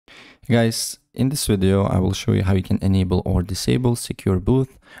Guys, in this video, I will show you how you can enable or disable Secure Boot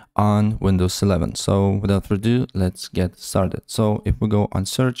on Windows 11. So without further ado, let's get started. So if we go on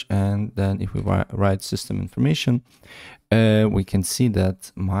search and then if we write system information, we can see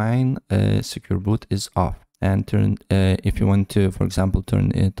that mine Secure Boot is off. And if you want to, for example,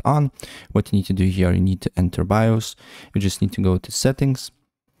 turn it on, what you need to do here, you need to enter BIOS. You just need to go to settings.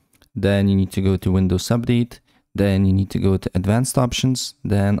 Then you need to go to Windows Update. Then you need to go to advanced options.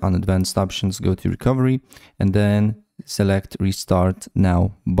 Then on advanced options, go to recovery and then select restart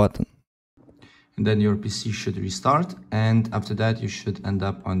now button. And then your PC should restart. And after that, you should end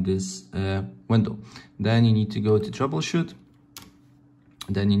up on this window. Then you need to go to troubleshoot.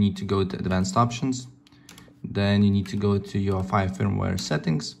 Then you need to go to advanced options. Then you need to go to your firmware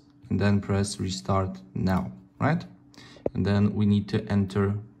settings and then press restart now, right? And then we need to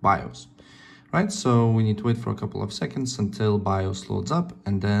enter BIOS. Right, so we need to wait for a couple of seconds until BIOS loads up,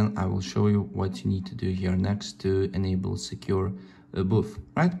 and then I will show you what you need to do here next to enable Secure Boot,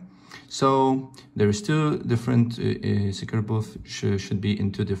 right? So there's two different Secure Boot should be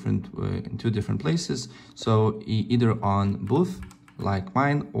in two different places. So either on Boot like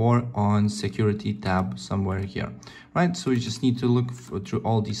mine or on Security tab somewhere here, right? So you just need to look through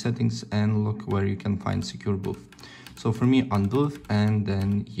all these settings and look where you can find Secure Boot. So for me on Boot, and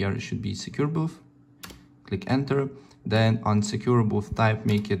then here it should be Secure Boot. Click enter. Then on Secure Boot type,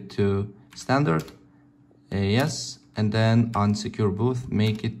 make it to standard, yes. And then on Secure Boot,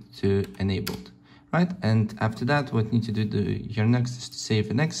 make it to enabled, right? And after that, what you need to do here next is to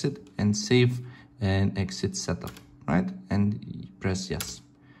save and save and exit setup, right? And press yes,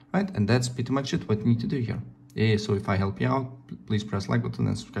 right? And that's pretty much it, what you need to do here. So if I help you out, please press like button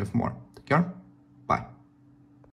and subscribe for more. Take care.